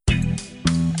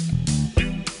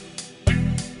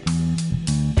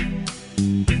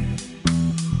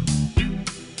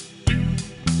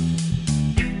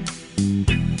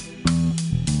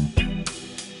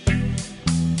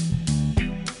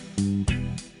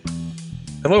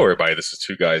Hello, everybody. This is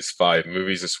Two Guys, Five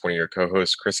Movies. This is one of your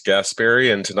co-hosts, Chris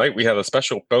Gaspari, and tonight we have a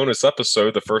special bonus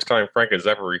episode. The first time Frank has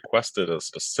ever requested a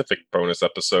specific bonus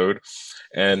episode.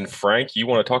 And Frank, you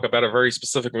want to talk about a very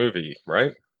specific movie,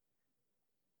 right?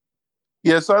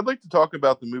 Yeah, so I'd like to talk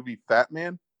about the movie Fat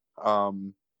Man.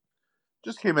 Um,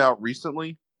 just came out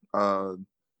recently, uh,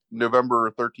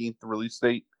 November 13th release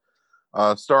date,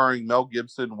 starring Mel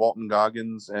Gibson, Walton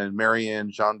Goggins, and Marianne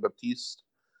Jean Baptiste.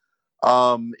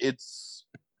 It's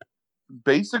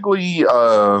basically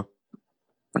a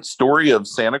story of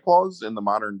Santa Claus in the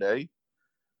modern day,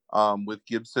 with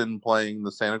Gibson playing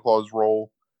the Santa Claus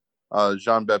role.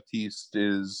 Jean Baptiste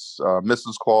is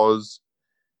Mrs. Claus,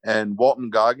 and Walton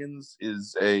Goggins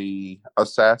is a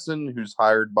assassin who's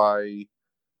hired by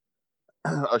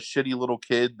a shitty little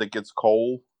kid that gets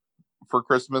coal for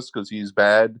Christmas because he's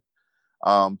bad,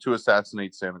 to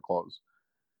assassinate Santa Claus.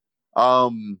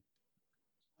 Um,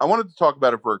 I wanted to talk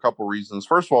about it for a couple reasons.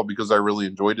 First of all, because I really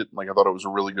enjoyed it. Like I thought it was a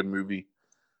really good movie,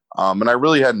 and I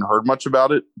really hadn't heard much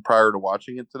about it prior to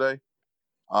watching it today.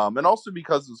 And also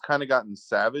because it's kind of gotten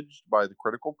savaged by the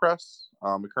critical press.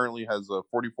 It currently has a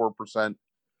 44%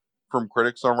 from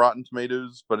critics on Rotten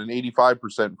Tomatoes, but an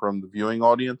 85% from the viewing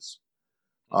audience.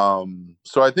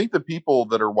 So I think the people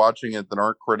that are watching it that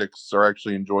aren't critics are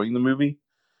actually enjoying the movie.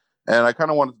 And I kind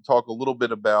of wanted to talk a little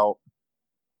bit about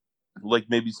like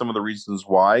maybe some of the reasons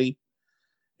why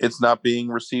it's not being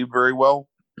received very well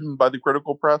by the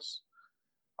critical press.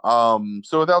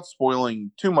 So without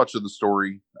spoiling too much of the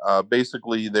story,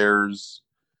 basically there's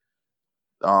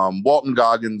Walton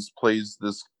Goggins plays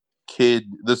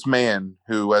this man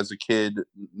who, as a kid,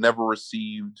 never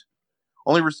received,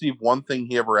 only received one thing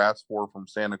he ever asked for from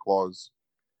Santa Claus,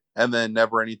 and then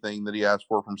never anything that he asked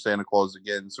for from Santa Claus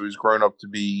again. So he's grown up to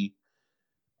be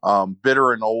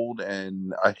bitter and old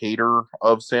and a hater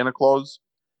of Santa Claus.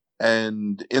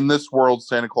 And in this world,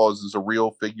 Santa Claus is a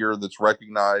real figure that's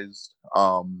recognized.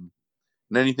 And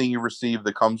anything you receive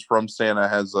that comes from Santa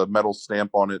has a metal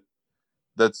stamp on it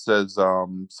that says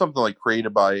something like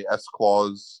created by S.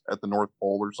 Claus at the North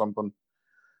Pole or something.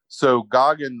 So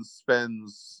Goggins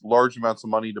spends large amounts of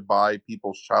money to buy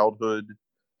people's childhood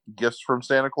gifts from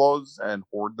Santa Claus and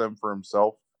hoard them for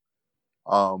himself.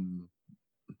 Um,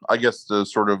 I guess to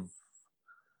sort of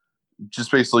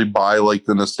just basically buy like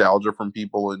the nostalgia from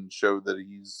people and show that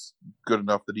he's good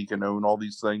enough that he can own all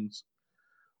these things.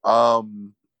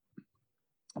 Um,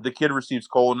 the kid receives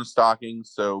coal in his stocking,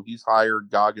 so he's hired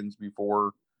Goggins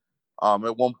before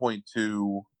at one point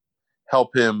to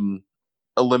help him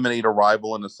eliminate a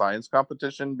rival in a science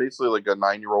competition, basically like a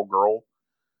 9-year old girl,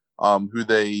 who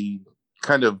they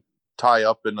kind of tie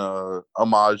up in a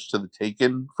homage to the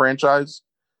Taken franchise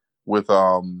with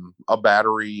a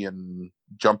battery and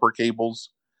jumper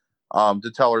cables,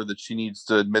 to tell her that she needs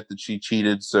to admit that she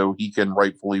cheated so he can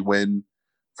rightfully win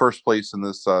first place in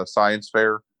this science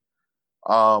fair.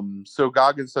 So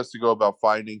Goggins has to go about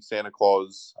finding Santa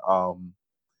Claus.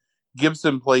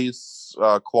 Gibson plays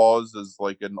Claus as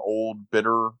like an old,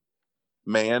 bitter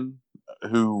man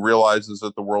who realizes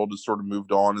that the world has sort of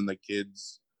moved on and the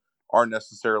kids aren't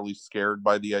necessarily scared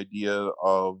by the idea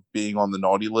of being on the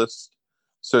naughty list.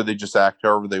 So they just act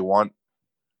however they want.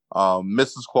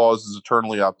 Mrs. Claus is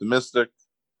eternally optimistic.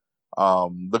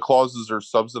 The clauses are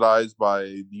subsidized by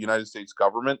the United States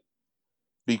government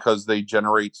because they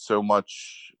generate so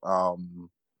much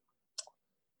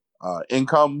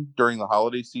income during the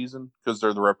holiday season because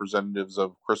they're the representatives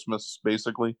of Christmas,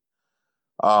 basically.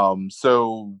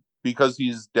 So because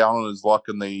he's down on his luck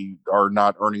and they are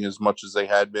not earning as much as they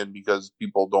had been because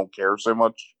people don't care so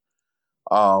much,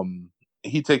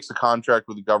 he takes a contract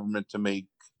with the government to make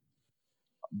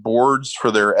boards for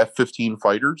their F-15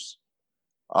 fighters.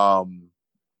 Um,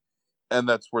 and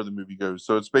that's where the movie goes.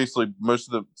 So it's basically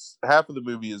half of the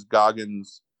movie is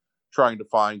Goggins trying to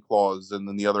find Claus, and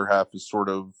then the other half is sort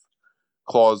of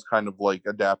Claus kind of like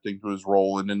adapting to his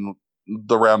role and in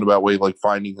the roundabout way, like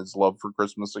finding his love for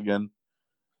Christmas again.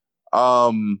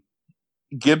 Um,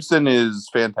 Gibson is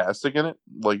fantastic in it.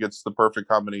 Like it's the perfect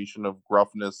combination of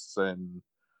gruffness and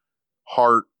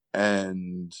heart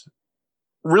and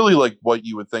really like what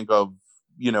you would think of,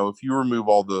 if you remove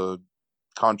all the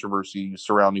controversy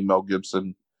surrounding Mel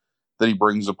Gibson that he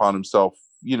brings upon himself,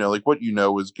 like what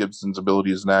is Gibson's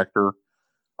ability as an actor.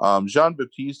 Jean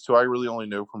Baptiste, who I really only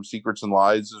know from Secrets and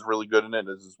Lies, is really good in it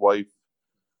as his wife.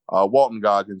 Walton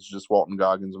Goggins, just Walton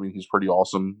Goggins. I mean, he's pretty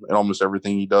awesome in almost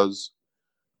everything he does.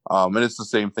 And it's the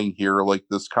same thing here, like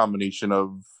this combination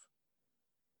of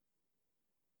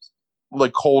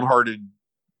like cold-hearted,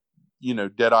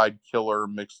 dead-eyed killer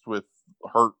mixed with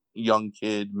hurt young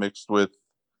kid mixed with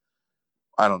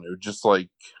I don't know, just like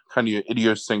kind of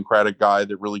idiosyncratic guy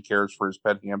that really cares for his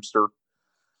pet hamster.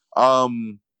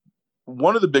 Um,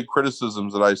 One of the big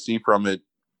criticisms that I see from it,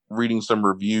 reading some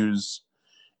reviews,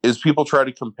 is people try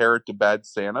to compare it to Bad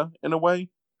Santa in a way,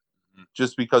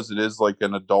 just because it is like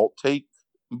an adult take.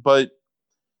 But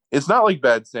it's not like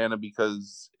Bad Santa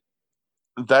because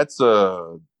that's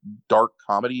a dark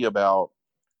comedy about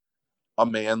a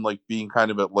man like being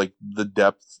kind of at like the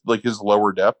depths, like his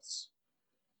lower depths,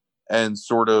 and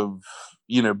sort of,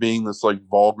 being this like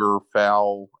vulgar,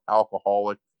 foul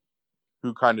alcoholic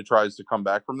who kind of tries to come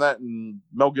back from that. And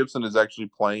Mel Gibson is actually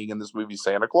playing in this movie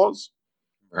Santa Claus,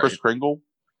 Chris Right. Kringle.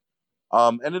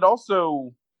 And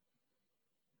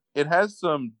it has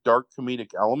some dark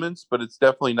comedic elements, but it's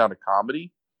definitely not a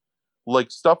comedy.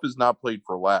 Like, stuff is not played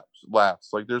for laughs.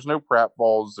 Like, there's no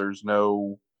pratfalls. There's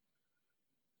no,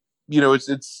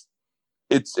 it's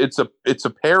a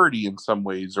parody in some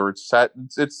ways, or it's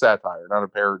satire, not a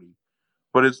parody.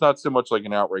 But it's not so much like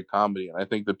an outright comedy, and I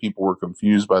think that people were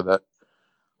confused by that.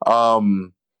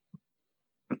 Um,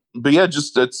 but yeah,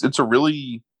 just it's a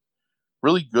really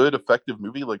really good, effective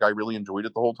movie. Like, I really enjoyed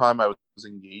it the whole time. I was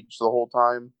engaged the whole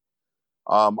time.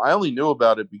 I only knew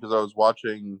about it because I was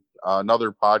watching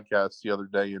another podcast the other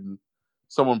day, and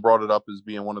someone brought it up as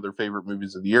being one of their favorite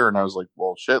movies of the year, and I was like,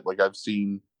 well, shit. Like,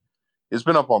 it's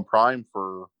been up on Prime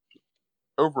for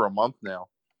over a month now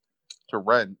to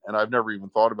rent, and I've never even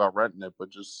thought about renting it, but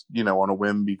just, on a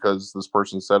whim, because this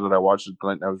person said it, I watched it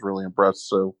tonight and I was really impressed.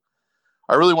 So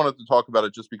I really wanted to talk about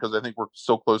it just because I think we're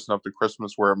still close enough to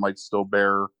Christmas where it might still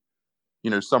bear,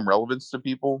 some relevance to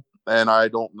people. And I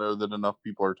don't know that enough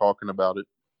people are talking about it.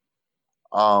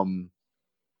 Um,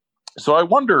 so I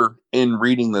wonder, in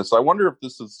reading this, I wonder if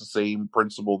this is the same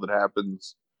principle that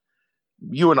happens.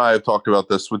 You and I have talked about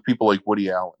this with people like Woody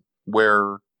Allen,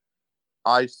 where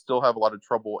I still have a lot of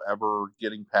trouble ever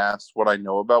getting past what I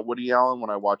know about Woody Allen when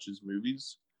I watch his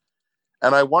movies.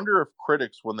 And I wonder if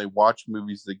critics, when they watch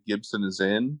movies that Gibson is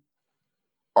in,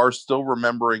 are still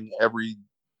remembering every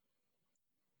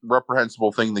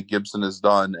reprehensible thing that Gibson has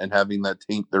done and having that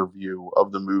taint their view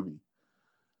of the movie.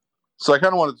 So I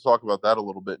kind of wanted to talk about that a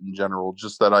little bit in general,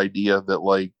 just that idea that,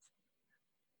 like,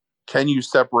 can you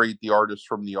separate the artist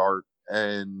from the art?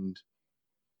 And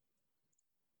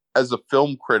as a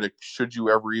film critic, should you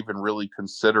ever even really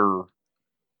consider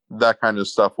that kind of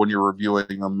stuff when you're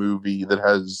reviewing a movie that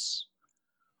has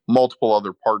multiple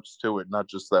other parts to it, not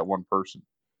just that one person?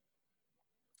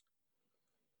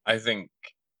 I think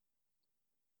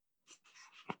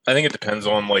I think it depends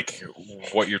on like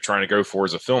what you're trying to go for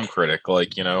as a film critic.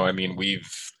 Like, I mean, we've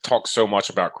talked so much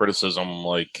about criticism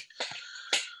like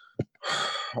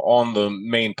on the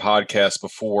main podcast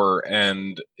before,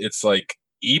 and it's like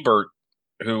Ebert,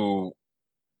 who,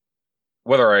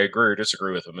 whether I agree or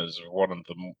disagree with him, is one of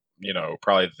the,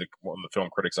 probably one of the film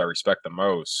critics I respect the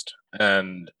most.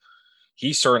 And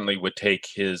he certainly would take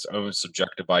his own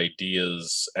subjective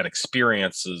ideas and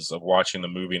experiences of watching the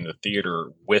movie in the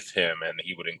theater with him, and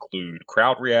he would include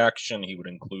crowd reaction. He would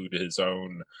include his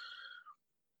own,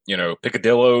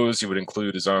 picadillos. He would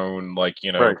include his own, like,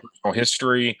 Right. personal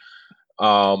history.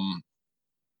 Um,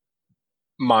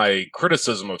 my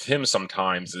criticism of him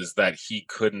sometimes is that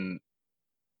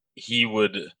he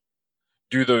would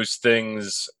do those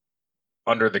things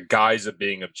under the guise of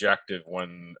being objective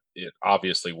when it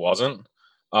obviously wasn't.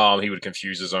 He would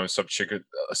confuse his own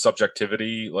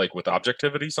subjectivity like with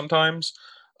objectivity sometimes,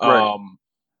 Right. um,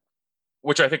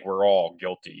 which I think we're all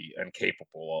guilty and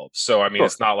capable of. So I mean, Sure.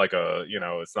 it's not like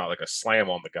it's not like a slam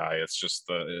on the guy. It's just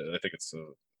I think it's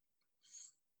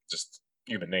just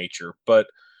human nature.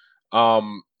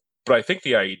 Um, but I think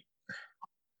I've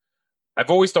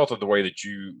always thought that the way that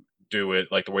you do it,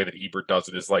 like the way that Ebert does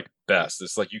it, is like best.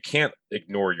 It's like you can't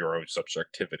ignore your own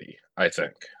subjectivity, I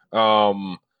think.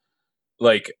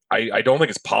 Like I don't think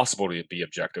it's possible to be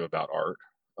objective about art.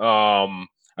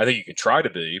 I think you can try to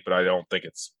be, but I don't think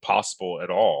it's possible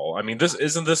at all. I mean, this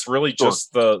really Sure.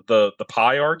 just the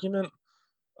pie argument?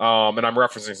 And I'm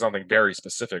referencing something very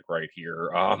specific right here,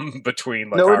 between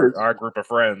like No, it is. our group of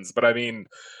friends. But I mean,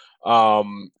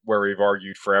 where we've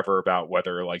argued forever about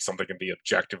whether like something can be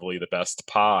objectively the best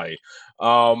pie.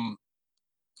 Um,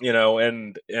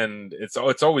 and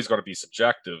it's always going to be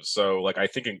subjective. So like I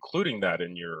think including that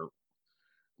in your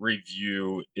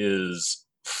review is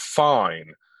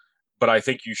fine, but I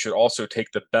think you should also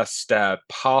take the best stab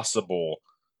possible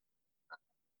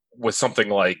with something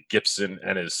like Gibson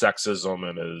and his sexism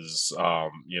and his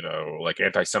like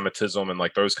anti-Semitism and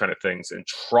like those kind of things, and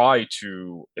try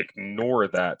to ignore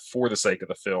that for the sake of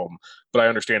the film. But I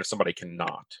understand if somebody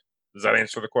cannot. Does that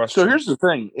answer the So question? here's the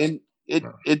thing, and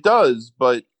it does,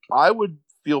 but I would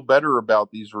feel better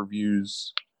about these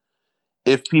reviews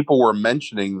if people were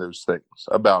mentioning those things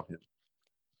about him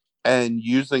and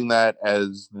using that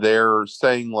as they're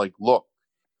saying, like, look,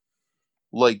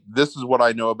 like, this is what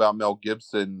I know about Mel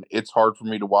Gibson. It's hard for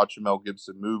me to watch a Mel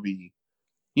Gibson movie,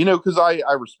 because I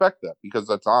respect that because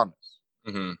that's honest.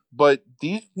 Mm-hmm. But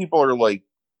these people are like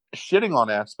shitting on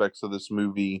aspects of this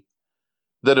movie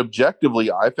that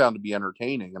objectively I found to be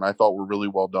entertaining and I thought were really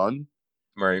well done.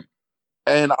 Right.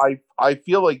 And I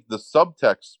feel like the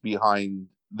subtext behind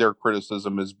their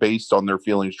criticism is based on their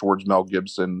feelings towards Mel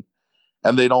Gibson,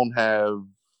 and they don't have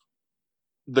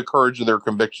the courage of their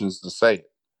convictions to say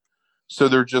it. So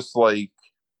they're just like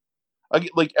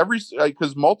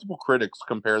because multiple critics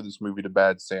compare this movie to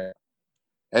Bad Santa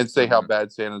and say how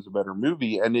Bad Santa is a better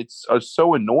movie, and it's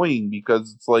so annoying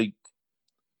because it's like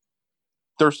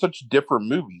they're such different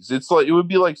movies. It's like it would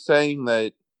be like saying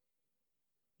that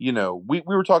we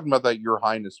were talking about that Your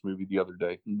Highness movie the other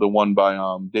day, the one by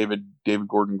David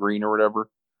Gordon Green or whatever.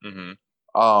 Mm-hmm.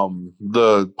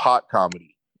 The pot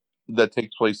comedy that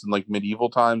takes place in like medieval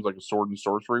times, like a sword and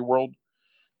sorcery world.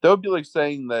 That would be like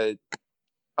saying that,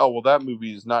 oh well, that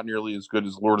movie is not nearly as good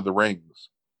as Lord of the Rings,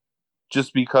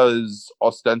 just because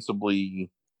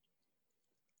ostensibly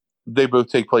they both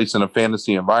take place in a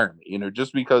fantasy environment.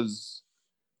 Just because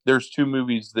there's two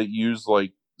movies that use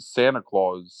like Santa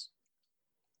Claus,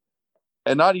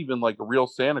 and not even like a real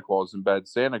Santa Claus in Bad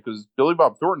Santa, because Billy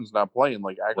Bob Thornton's not playing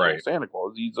like actual Santa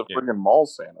Claus. He's a friggin' mall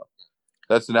Santa.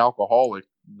 That's an alcoholic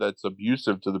that's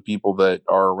abusive to the people that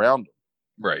are around him.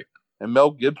 Right. And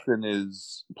Mel Gibson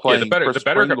is playing. The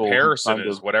better comparison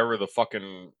is whatever the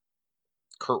fucking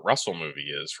Kurt Russell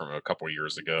movie is from a couple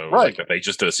years ago, right? Like that they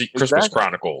just did a Christmas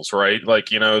Chronicles, right? Like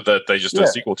that they just did a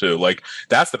sequel to. Like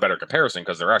that's the better comparison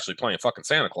because they're actually playing fucking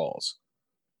Santa Claus,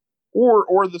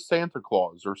 or the Santa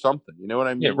Claus or something. You know what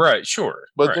I mean? Yeah, right. Sure,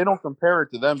 but they don't compare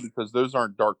it to them because those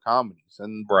aren't dark comedies,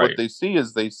 and what they see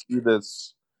is they see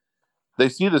this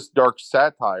dark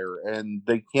satire, and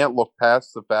they can't look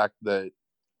past the fact that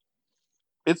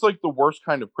it's like the worst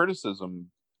kind of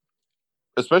criticism,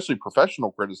 especially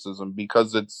professional criticism,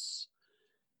 because it's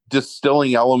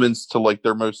distilling elements to like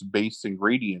their most base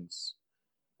ingredients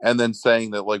and then saying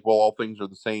that like, well, all things are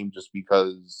the same just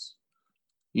because,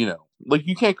 like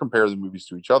you can't compare the movies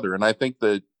to each other. And I think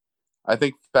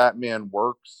Fat Man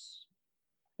works.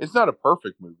 It's not a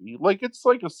perfect movie. Like it's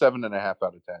like a 7.5 out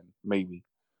of 10, maybe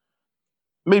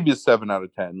a 7 out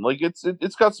of 10. Like it's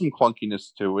got some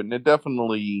clunkiness to it, and it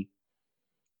definitely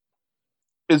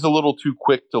is a little too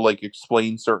quick to like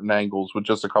explain certain angles with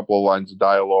just a couple of lines of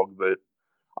dialogue that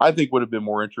I think would have been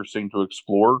more interesting to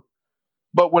explore.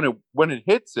 But when it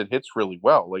hits really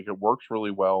well. Like it works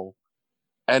really well,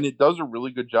 and it does a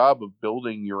really good job of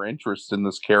building your interest in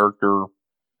this character.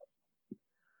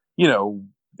 In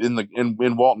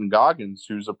Walton Goggins,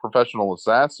 who's a professional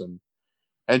assassin,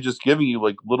 and just giving you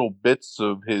like little bits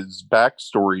of his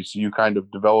backstory so you kind of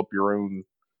develop your own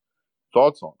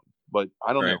thoughts on him. But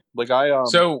I don't know. Like I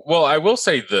will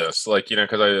say this, like,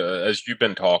 because as you've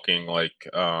been talking, like,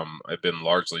 I've been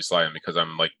largely silent because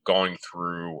I'm like going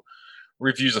through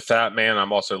reviews of Fat Man.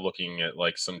 I'm also looking at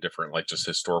like some different, like, just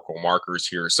historical markers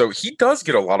here. So he does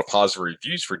get a lot of positive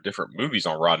reviews for different movies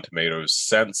on Rotten Tomatoes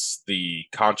since the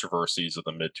controversies of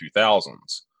the mid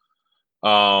 2000s.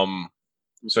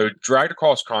 So Dragged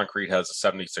Across Concrete has a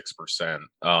 76%.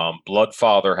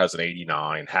 Bloodfather has an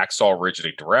 89. Hacksaw Ridge,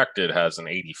 they directed, has an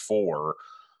 84.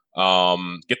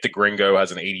 Get the Gringo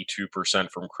has an 82%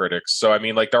 from critics. So I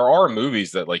mean, like, there are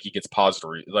movies that like he gets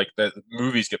positive, like that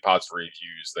movies get positive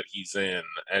reviews that he's in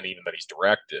and even that he's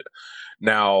directed.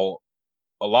 Now,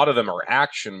 a lot of them are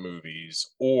action movies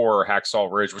or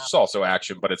Hacksaw Ridge, which is also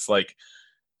action, but it's like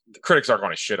the critics aren't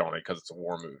going to shit on it because it's a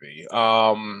war movie,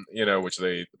 which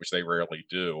they rarely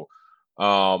do.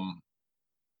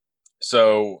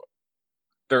 So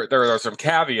there are some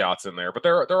caveats in there, but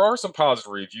there are some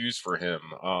positive reviews for him.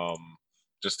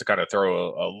 Just to kind of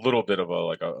throw a little bit of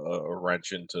a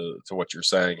wrench into what you're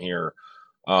saying here.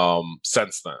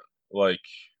 Since then, like,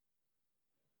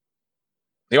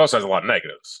 he also has a lot of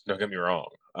negatives. Don't get me wrong.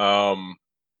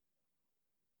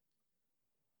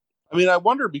 I mean, I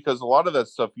wonder because a lot of that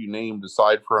stuff you named,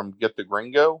 aside from Get the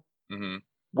Gringo,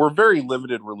 were very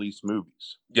limited release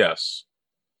movies. Yes.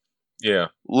 Yeah.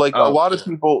 Like a lot of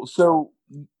people. So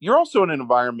you're also in an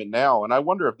environment now, and I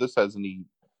wonder if this has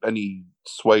any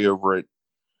sway over it.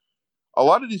 A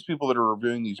lot of these people that are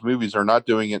reviewing these movies are not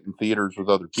doing it in theaters with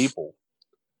other people.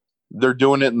 They're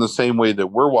doing it in the same way that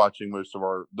we're watching most of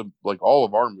all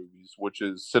of our movies, which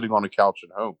is sitting on a couch at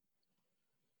home.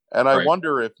 And I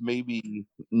wonder if maybe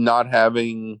not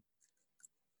having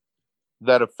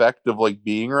that effect of like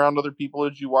being around other people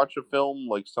as you watch a film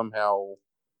like somehow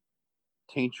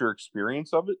taint your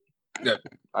experience of it? Yeah,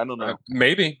 I don't know.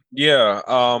 maybe. Yeah.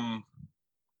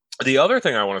 The other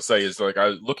thing I want to say is like I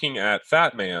looking at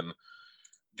Fat Man,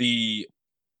 the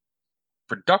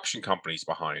production companies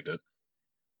behind it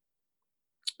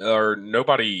are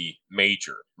nobody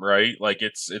major, right? Like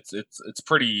it's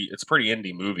pretty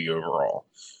indie movie overall.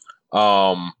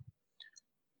 Um,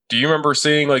 do you remember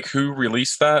seeing like who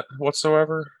released that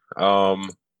whatsoever?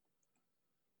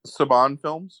 Saban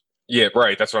Films. Yeah,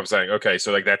 right. That's what I'm saying. Okay,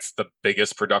 so like that's the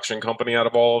biggest production company out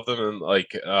of all of them, and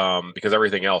like because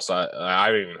everything else I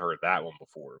haven't even heard that one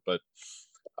before. But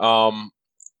um,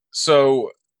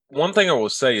 so one thing I will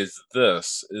say is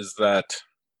that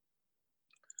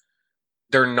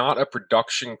they're not a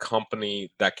production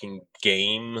company that can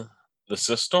game the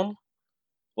system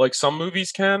like some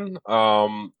movies can.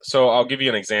 So I'll give you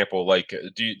an example. Like,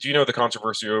 do you know the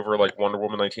controversy over like Wonder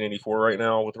Woman 1984 right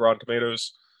now with Rotten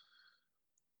Tomatoes?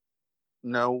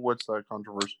 No, what's that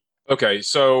controversy? Okay,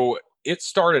 so it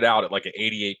started out at like an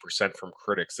 88% from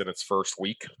critics in its first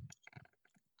week,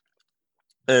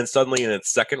 and suddenly in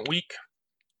its second week,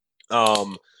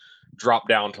 um, dropped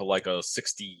down to like a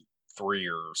 63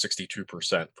 or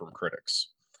 62% from critics.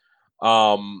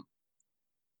 Um,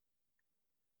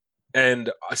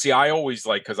 and see, I always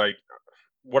like because I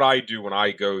what I do when I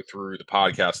go through the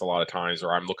podcast a lot of times,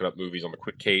 or I'm looking up movies on the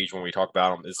quick cage when we talk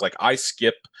about them, is like I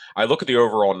look at the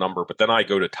overall number, but then I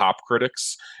go to top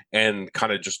critics and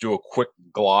kind of just do a quick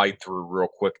glide through real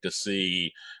quick to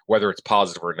see whether it's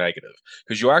positive or negative.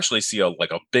 Because you actually see a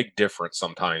big difference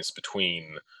sometimes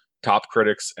between top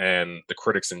critics and the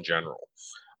critics in general.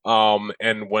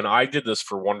 And when I did this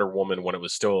for Wonder Woman when it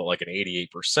was still at like an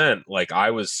 88%, like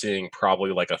I was seeing probably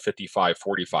like a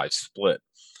 55-45 split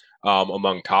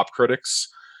among top critics.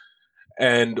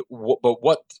 And but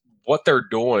what they're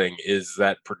doing is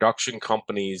that production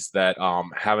companies that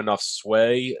have enough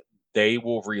sway, they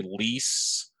will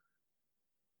release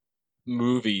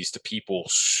movies to people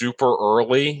super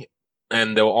early,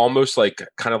 and they'll almost like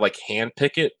kind of like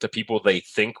handpick it to people they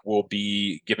think will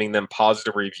be giving them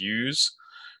positive reviews,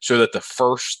 so that the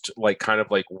first like kind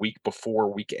of like week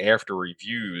before, week after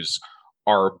reviews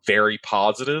are very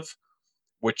positive,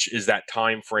 which is that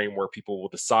time frame where people will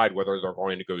decide whether they're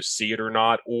going to go see it or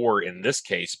not, or in this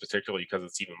case, particularly because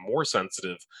it's even more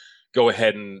sensitive, go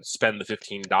ahead and spend the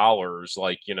 $15,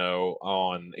 like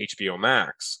on HBO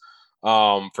Max,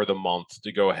 for the month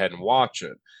to go ahead and watch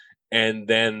it. And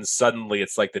then suddenly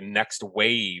it's like the next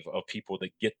wave of people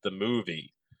that get the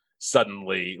movie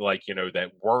suddenly, like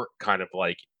that weren't kind of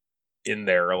like in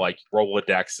there, like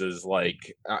Rolodexes,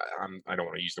 like I don't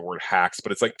want to use the word hacks,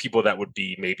 but it's like people that would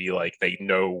be maybe like they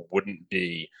know wouldn't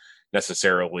be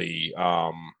necessarily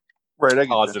Right, I get you.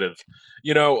 positive,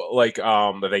 like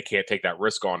that they can't take that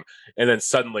risk on, and then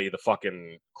suddenly the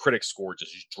fucking critic score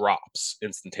just drops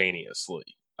instantaneously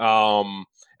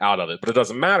out of it. But it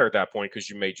doesn't matter at that point because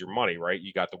you made your money, right?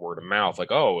 You got the word of mouth,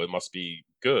 like, oh, it must be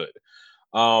good.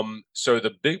 So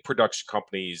the big production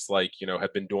companies, like,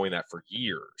 have been doing that for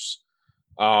years,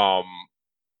 um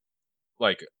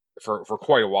like for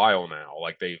quite a while now.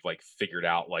 Like they've like figured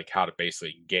out like how to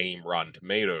basically game Rotten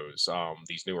Tomatoes,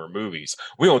 these newer movies.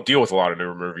 We don't deal with a lot of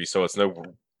newer movies, so it's no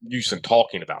use in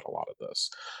talking about a lot of this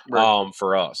Right.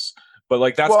 for us. But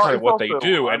like that's Well, kind of it's what they also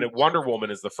do. And Wonder Woman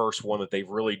is the first one that they've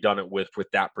really done it with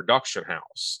that production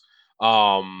house.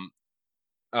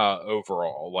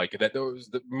 Overall, like that was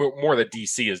the more that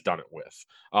DC has done it with.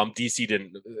 DC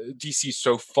didn't. DC's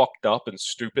so fucked up and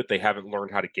stupid they haven't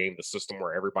learned how to game the system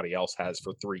where everybody else has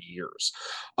for 3 years.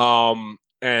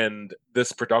 And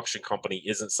this production company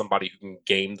isn't somebody who can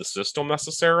game the system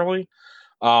necessarily.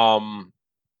 Um,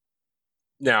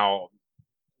 Now,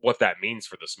 what that means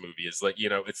for this movie is like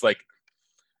it's like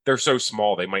they're so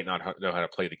small they might not know how to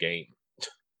play the game.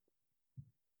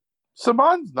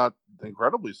 Saban's not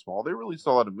incredibly small. They released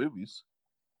a lot of movies,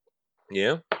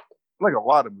 Yeah, like a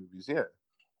lot of movies. Yeah,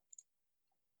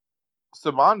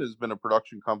 Saban has been a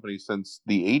production company since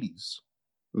the '80s,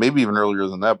 maybe even earlier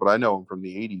than that. But I know them from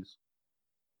the '80s.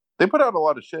 They put out a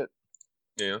lot of shit.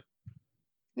 yeah.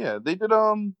 Yeah, they did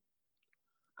a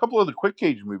couple of the Quick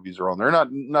Cage movies are on there.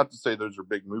 Not to say those are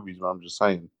big movies, but I'm just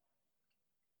saying.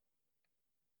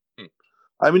 Hmm.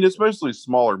 I mean, it's mostly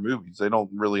smaller movies. They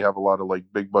don't really have a lot of like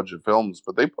big budget films,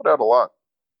 but they put out a lot.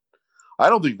 I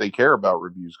don't think they care about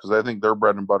reviews because I think their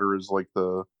bread and butter is like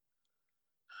the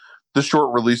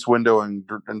short release window and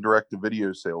direct to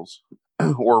video sales,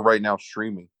 or right now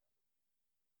streaming.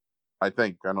 I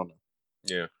think I don't know.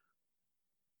 Yeah.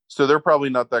 So they're probably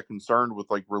not that concerned with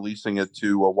like releasing it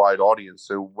to a wide audience.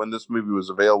 So when this movie was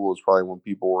available, it was probably when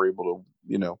people were able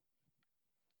to,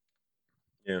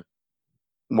 Yeah.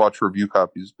 watch review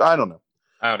copies. I don't know.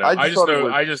 I don't know. I just thought it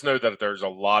was. I just know that there's a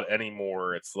lot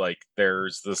anymore. It's like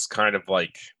there's this kind of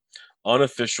like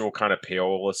unofficial kind of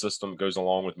payola system that goes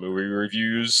along with movie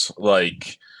reviews.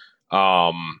 Like,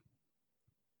 I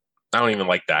don't even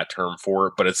like that term for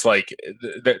it, but it's like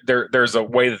there's a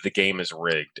way that the game is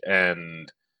rigged,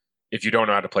 and if you don't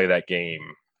know how to play that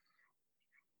game,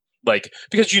 like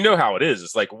because you know how it is,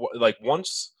 it's like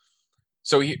once.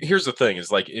 So here's the thing: is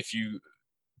like if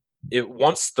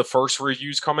once the first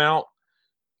reviews come out,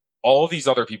 all these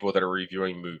other people that are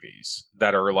reviewing movies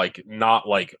that are like not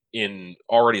like in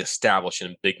already established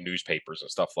in big newspapers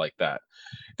and stuff like that,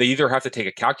 they either have to take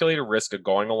a calculated risk of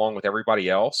going along with everybody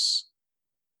else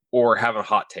or have a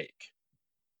hot take.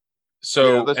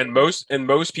 So Yeah,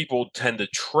 most people tend to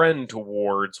trend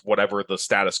towards whatever the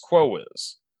status quo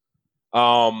is.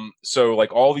 So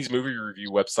like all these movie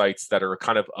review websites that are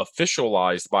kind of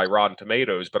officialized by Rotten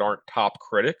Tomatoes but aren't top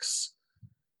critics,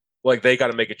 like they got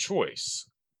to make a choice,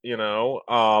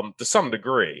 to some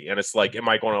degree. And it's like, am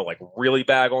I going to like really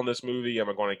bag on this movie? Am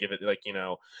I going to give it like,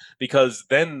 because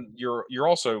then you're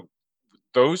also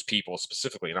those people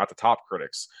specifically, not the top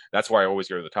critics. That's why I always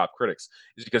go to the top critics,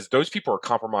 is because those people are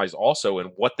compromised also in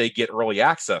what they get early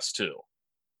access to.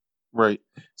 right.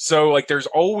 So like there's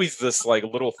always this like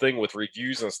little thing with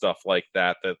reviews and stuff like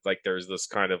that like there's this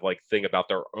kind of like thing about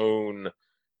their own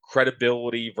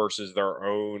credibility versus their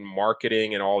own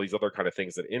marketing and all these other kind of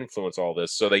things that influence all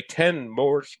this. So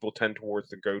more people tend towards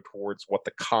to go towards what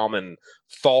the common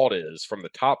thought is from the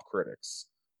top critics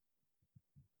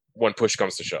when push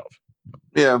comes to shove.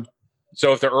 Yeah.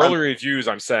 So if the early reviews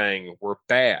I'm saying were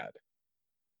bad,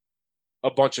 a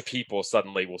bunch of people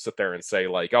suddenly will sit there and say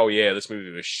like, oh yeah, this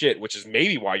movie was shit, which is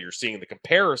maybe why you're seeing the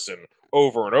comparison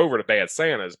over and over to Bad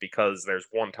Santas, because there's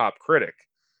one top critic,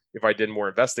 if I did more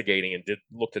investigating and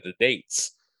looked at the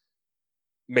dates,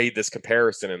 made this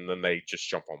comparison, and then they just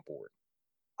jump on board.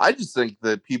 I just think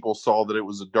that people saw that it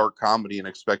was a dark comedy and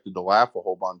expected to laugh a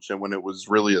whole bunch, and when it was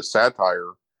really a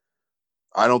satire,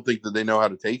 I don't think that they know how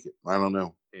to take it. I don't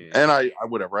know. And I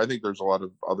whatever. I think there's a lot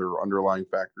of other underlying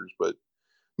factors, but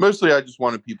mostly I just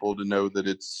wanted people to know that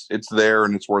it's there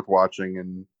and it's worth watching,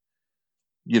 and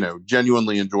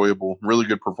genuinely enjoyable, really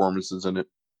good performances in it.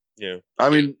 Yeah. I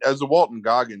mean, as a Walton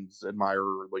Goggins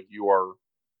admirer like you are,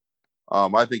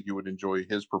 I think you would enjoy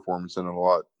his performance in it a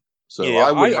lot. So yeah,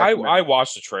 I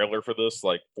watched the trailer for this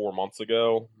like 4 months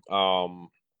ago.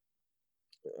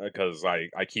 Because I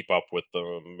keep up with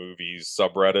the movies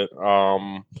subreddit.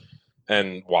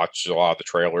 And watch a lot of the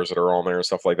trailers that are on there and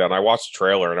stuff like that. And I watched the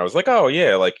trailer and I was like, oh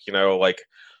yeah, like, like,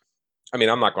 I mean,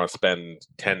 I'm not going to spend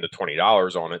 $10 to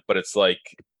 $20 on it, but it's like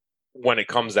when it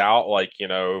comes out, like,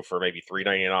 for maybe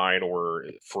 $3.99 or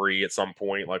free at some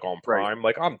point, like on Prime, right.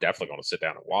 Like I'm definitely going to sit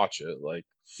down and watch it. Like,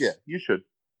 yeah, you should.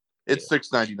 It's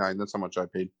 $6.99. That's how much I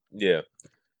paid. Yeah.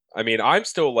 I mean, I'm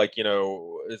still like,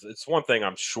 it's one thing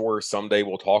I'm sure someday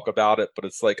we'll talk about it, but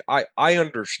it's like, I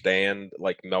understand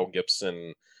like Mel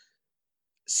Gibson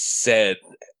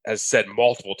has said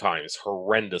multiple times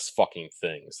horrendous fucking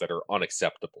things that are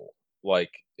unacceptable.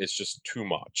 Like it's just too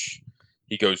much.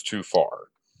 He goes too far.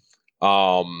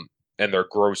 And they're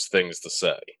gross things to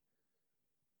say.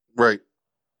 Right.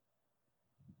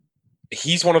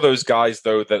 He's one of those guys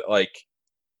though that like,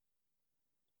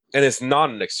 and it's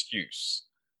not an excuse.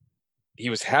 He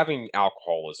was having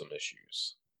alcoholism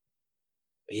issues.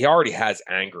 He already has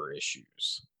anger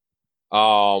issues.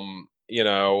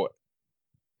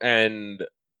 And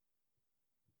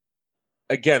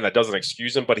again, that doesn't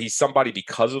excuse him, but he's somebody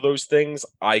because of those things,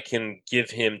 I can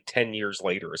give him 10 years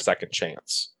later a second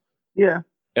chance. Yeah.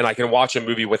 And I can watch a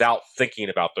movie without thinking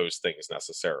about those things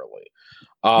necessarily.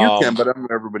 You can, but I don't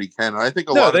know everybody can. I think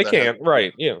a lot of they can't.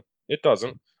 Right. Yeah. It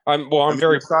doesn't. I'm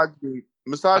very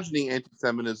misogyny,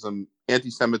 anti-Semitism,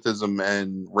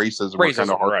 and racism are kind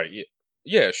of hard. Right.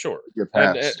 Yeah, sure.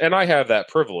 And I have that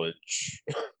privilege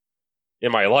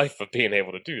in my life of being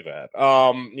able to do that.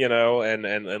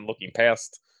 And looking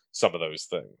past some of those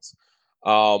things.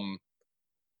 But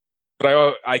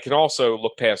I can also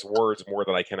look past words more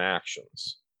than I can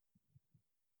actions.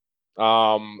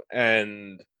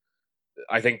 And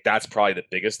I think that's probably the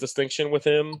biggest distinction with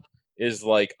him is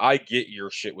like, I get your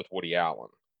shit with Woody Allen.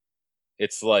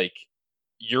 It's like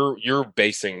you're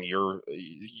basing your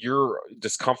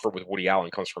discomfort with Woody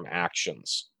Allen comes from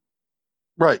actions.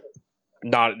 Right.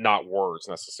 Not words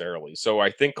necessarily. So I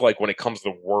think like when it comes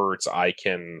to words, I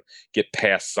can get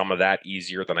past some of that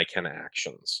easier than I can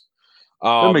actions.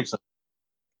 That makes sense.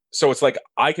 So it's like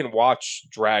I can watch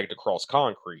Dragged Across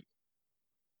Concrete.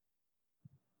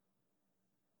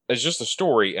 It's just a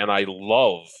story, and I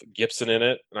love Gibson in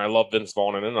it, and I love Vince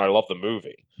Vaughn in it, and I love the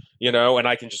movie, and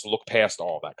I can just look past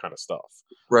all that kind of stuff.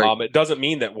 Right. It doesn't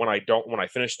mean that when I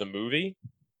finish the movie,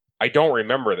 I don't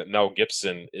remember that Mel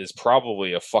Gibson is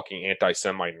probably a fucking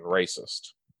anti-Semite and racist.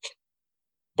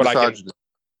 But Misogynist.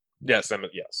 yes,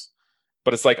 yes.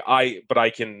 But it's like I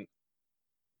don't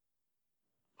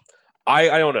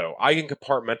know. I can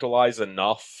compartmentalize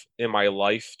enough in my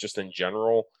life, just in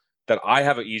general, that I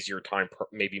have an easier time,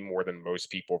 maybe more than most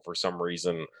people, for some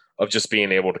reason, of just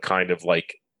being able to kind of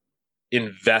like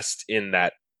invest in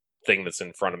that thing that's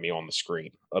in front of me on the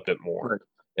screen a bit more, Right.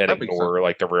 and That makes ignore sense.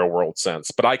 like the real world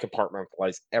sense. But I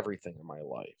compartmentalize everything in my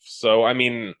life. So I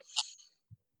mean,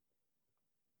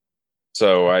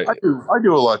 I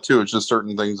do a lot too. It's just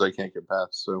certain things I can't get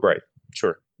past. So right,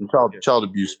 sure, and child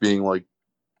abuse being like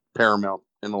paramount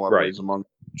in a lot of right, ways among.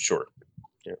 sure,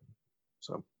 yeah.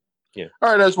 So yeah.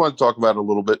 All right, I just want to talk about it a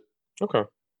little bit. Okay.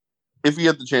 If you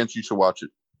get the chance, you should watch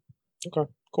it. Okay.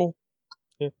 Cool.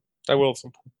 Yeah, I will at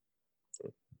some point.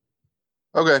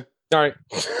 Okay. All right.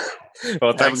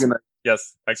 Well, thanks. Have a good night.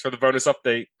 Yes. Thanks for the bonus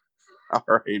update. All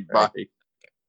right. Bye.